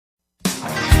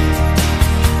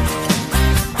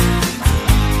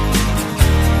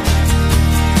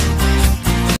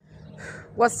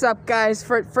What's up, guys?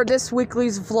 For this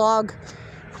weekly's vlog,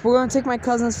 we're gonna take my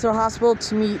cousins to the hospital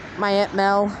to meet my Aunt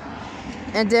Mel,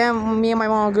 and then me and my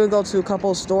mom are gonna go to a couple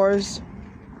of stores.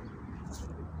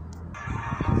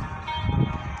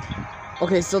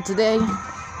 Okay, so today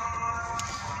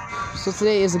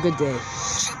is a good day.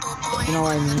 You know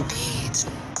what I mean?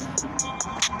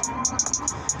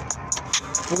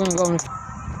 We're gonna go and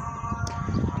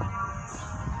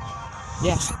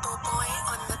yeah.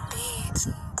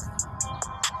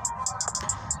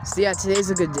 So yeah, today's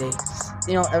a good day.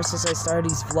 You know, ever since I started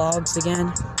these vlogs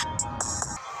again.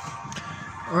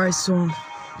 Alright, so I'm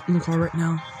in the car right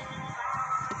now.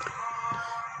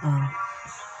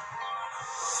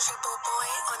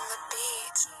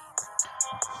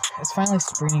 It's finally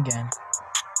spring again.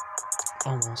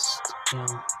 Almost, you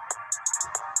know.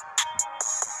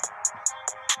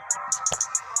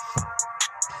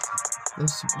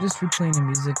 Just replaying the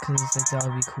music because I thought it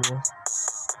would be cool.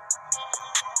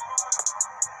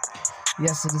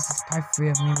 Yeah, so this is part 3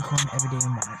 of me recording every day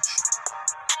in March.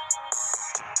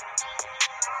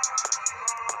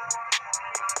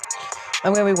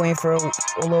 I'm gonna be waiting for a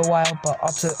little while, but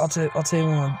I'll tell you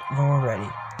when we're ready.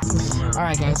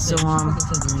 Alright guys, so we're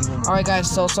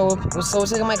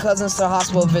taking my cousins to the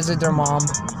hospital to visit their mom.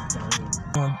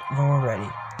 When we're ready.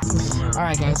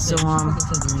 Alright guys, so we're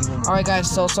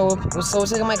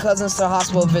taking my cousins to the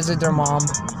hospital to visit their mom.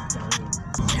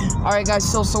 Alright guys,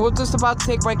 so we're just about to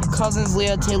take my cousins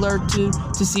Leah and Taylor to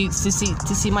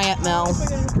see my Aunt Mel.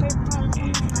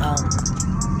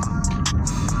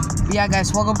 Yeah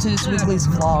guys, welcome to this weekly's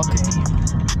vlog.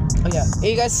 Oh yeah,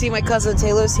 you guys see my cousin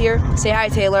Taylor's here? Say hi,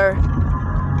 Taylor.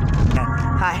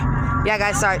 Hi. Yeah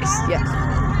guys, sorry.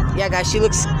 Yeah guys, she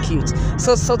looks cute.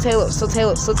 So Taylor,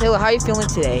 how are you feeling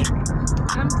today?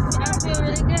 I'm feeling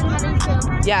really good. How do you feel?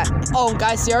 Yeah. Oh,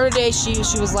 guys, the other day she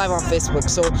was live on Facebook,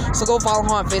 so go follow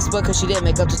her on Facebook because she did a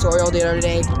makeup tutorial the other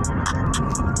day.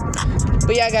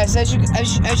 But yeah, guys, as you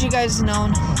guys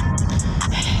know,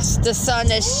 the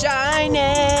sun is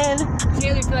shining.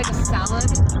 Taylor, you feel like a salad?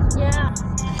 Yeah.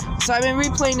 So I've been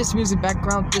replaying this music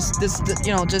background. The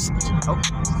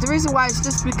reason why is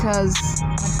just because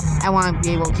I want to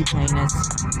be able to keep playing this.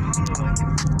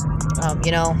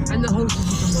 You know. And the host is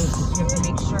the most. You have to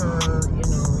make sure, you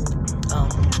know.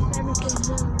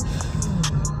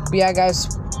 But yeah, guys,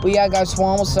 we're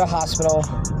almost to the hospital.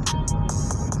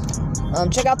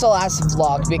 Check out the last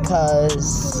vlog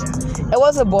because it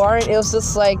wasn't boring. It was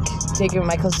just like taking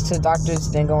my cousins to the doctors,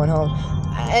 then going home.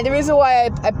 And the reason why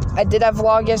I did that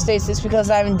vlog yesterday is just because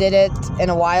I haven't did it in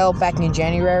a while, back in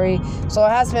January. So it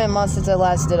has been a month since I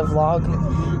last did a vlog,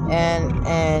 and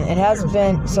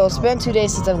it's been 2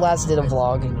 days since I last did a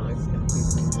vlog.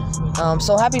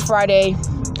 So happy Friday.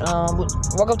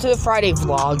 Welcome to the Friday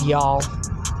vlog, y'all.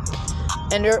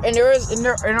 And there are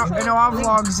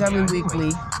vlogs every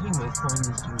weekly.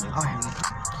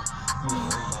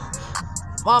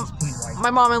 My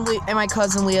mom and my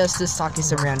cousin Leah is just talking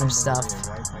some random stuff.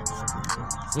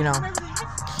 You know.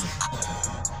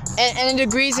 And the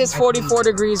degrees is 44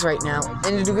 degrees right now.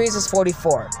 And the degrees is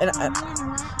 44. And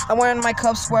I'm wearing my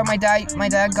cuffs where my dad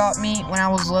got me when I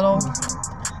was little.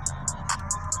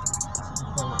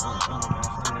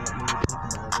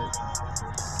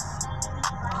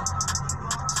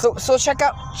 So check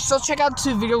out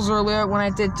 2 videos earlier when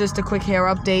I did just a quick hair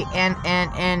update and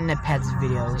the pets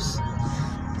videos.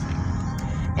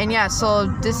 And yeah, so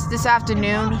this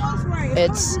afternoon,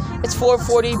 it's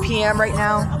 4:40 p.m. right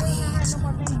now.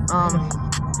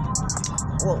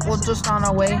 We're just on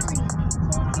our way.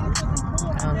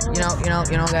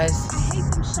 You know, guys.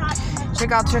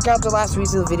 Check out the last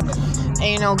recent video.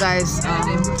 And you know, guys,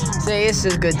 today is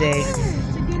a good day.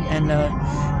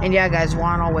 And yeah, guys, we're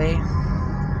on our way.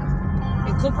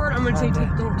 And Clifford, I'm gonna say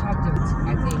don't talk to us,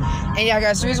 I think. And yeah,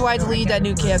 guys, the reason why I deleted that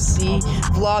new KFC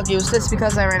vlog, it was just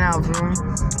because I ran out of room.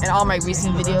 And all my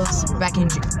recent videos back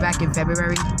in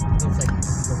February.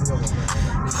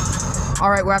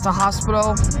 Alright, we're at the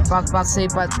hospital. About to say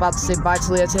bye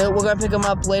to Leah Taylor. We're gonna pick them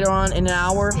up later on in an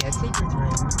hour. Yeah, take your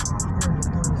time.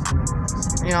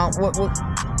 You know,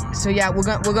 so yeah, we're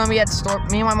gonna be at the store.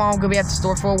 Me and my mom are gonna be at the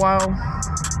store for a while.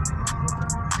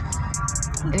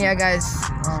 And yeah, guys,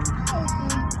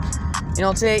 you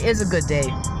know, today is a good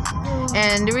day.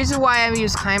 And the reason why I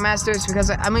use KineMaster is because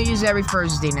I'm gonna use it every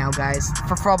Thursday now, guys,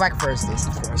 for Throwback Thursdays,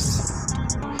 of course.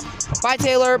 Bye,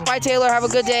 Taylor. Bye, Taylor. Have a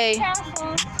good day.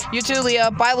 You too, Leah.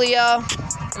 Bye, Leah.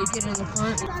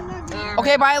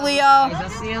 Okay, bye, Leah. I'll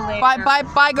see you later.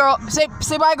 Bye, girl.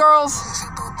 Say bye, girls.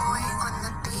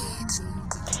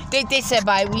 They said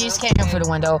bye. We just can't hear through the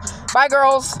window. Bye,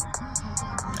 girls.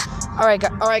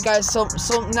 Alright, guys. So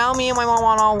now me and my mom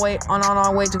on our way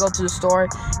to go to the store.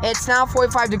 It's now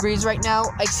 45 degrees right now.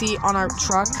 I see on our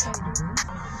truck.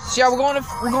 So yeah, we're going to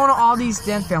Aldi's,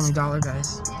 then Family Dollar,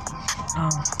 guys.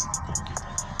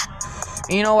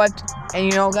 And you know what? And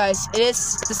you know, guys, the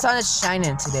sun is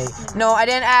shining today. No, I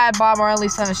didn't add Bob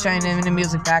Marley's "Sun is Shining" in the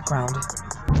music background.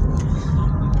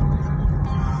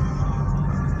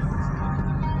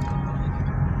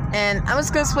 And I'm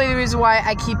just gonna explain the reason why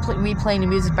I keep replaying the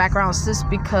music background. It's just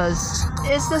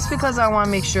because I want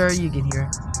to make sure you can hear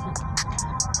it.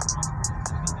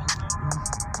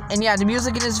 And yeah, the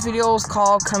music in this video is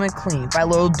called "Coming Clean" by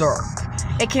Lil Durk.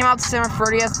 It came out December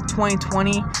 30th,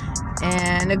 2020,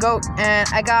 and I got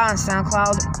on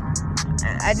SoundCloud.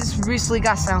 I just recently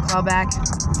got SoundCloud back,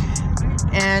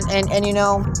 and you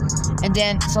know, and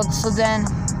then so then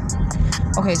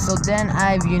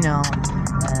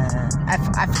I've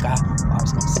I forgot what I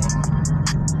was gonna say.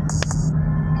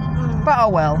 But oh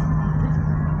well.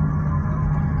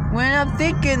 When I'm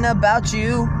thinking about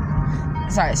you.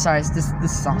 Sorry,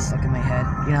 this song's stuck in my head,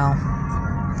 you know.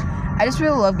 I just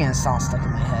really love getting songs stuck in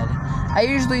my head. I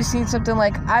usually sing something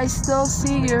like, "I still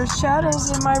see your shadows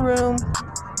in my room."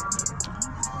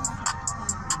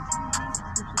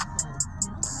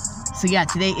 So yeah,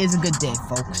 today is a good day,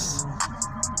 folks.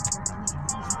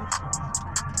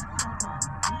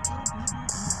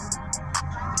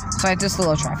 Sorry, just a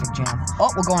little traffic jam.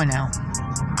 Oh, we're going now.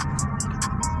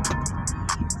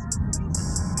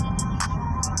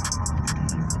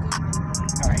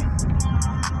 Alright.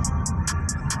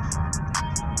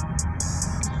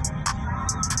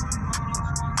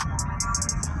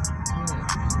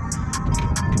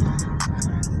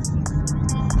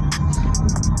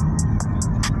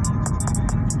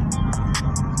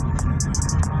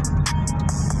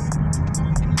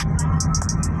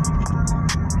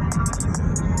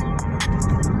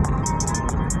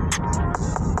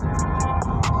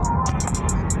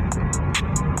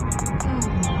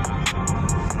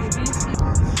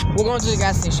 We're going to the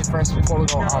gas station first before we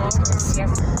go all these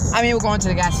places. I mean, we're going to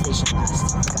the gas station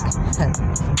last.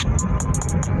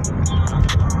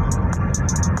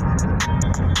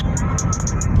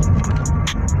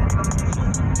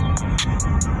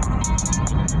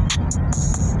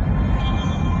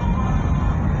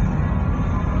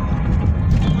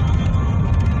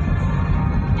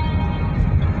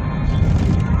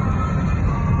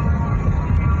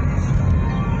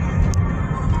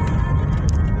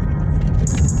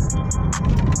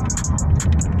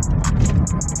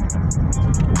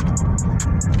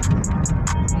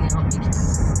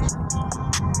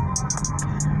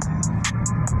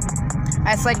 I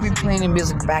just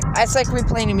like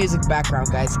replaying the music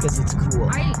background, guys, because it's cool.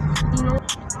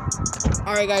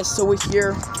 Alright, guys, so we're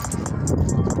here.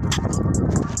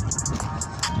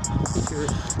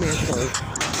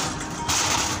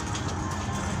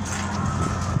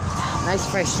 Nice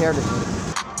fresh air today.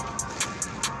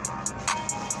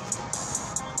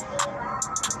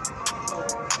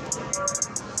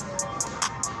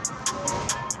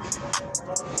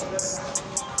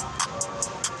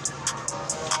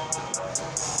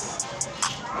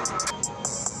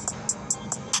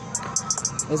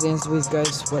 As anyways,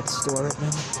 guys, what store right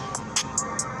now?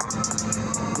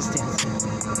 Just dancing.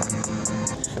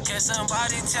 Can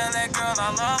somebody tell that girl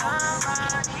I love her?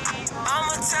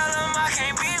 I'ma tell him I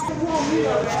can't be.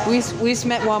 We just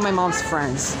met one of my mom's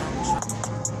friends.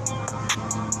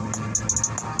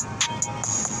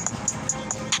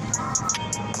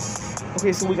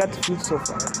 Okay, so we got the food so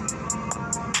far.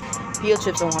 Peel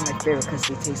chips are one of my favorite because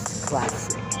they taste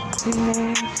classic.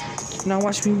 Now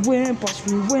watch me whip, watch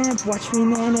me whip, watch me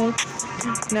nana.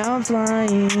 Now I'm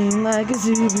flying like a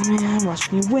Superman.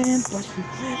 Watch me whip,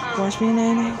 watch me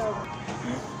nana.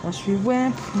 Watch me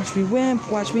whip,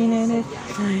 watch me nana.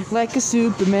 Like a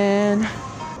Superman.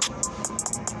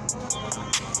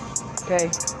 Okay.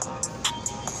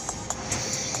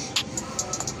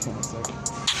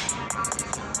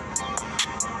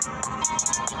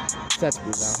 That's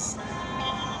blue now.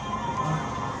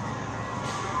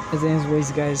 As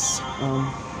anyways, guys,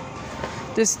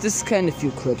 this kind of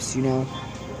few clips, you know.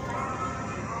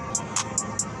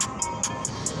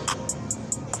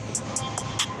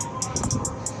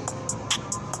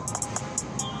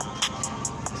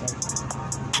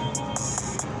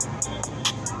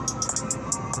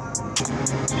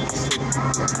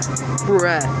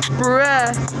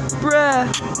 Bruh.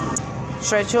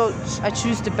 So I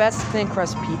choose the best thin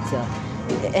crust pizza.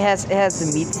 It has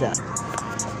the pizza.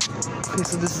 Okay,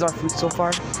 so this is our food so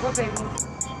far. Okay.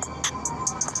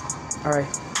 Alright.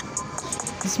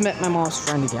 Just met my mom's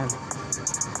friend again.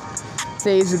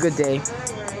 Today is a good day.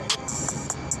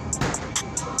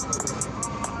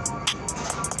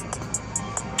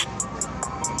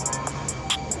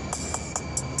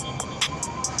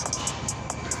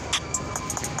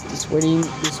 Waiting,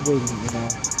 just waiting, you know.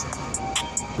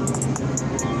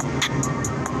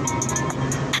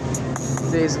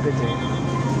 Today is a good day.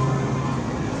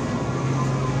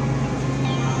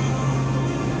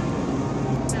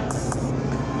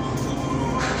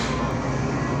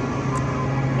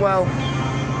 Well,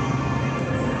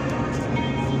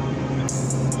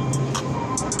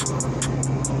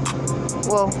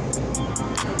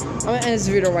 I'm gonna end this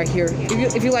video right here.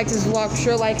 If you like this vlog, be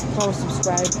sure to like, comment,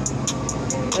 subscribe.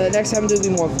 Next time there'll be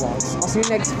more vlogs. I'll see you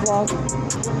next vlog.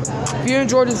 If you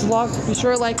enjoyed this vlog, be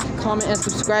sure to like, comment, and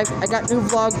subscribe. I got new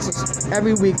vlogs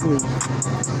every weekly.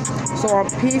 So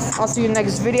peace. I'll see you in the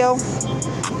next video.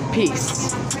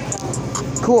 Peace.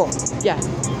 Cool. Yeah.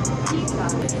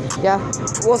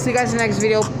 We'll see you guys in the next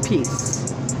video. Peace.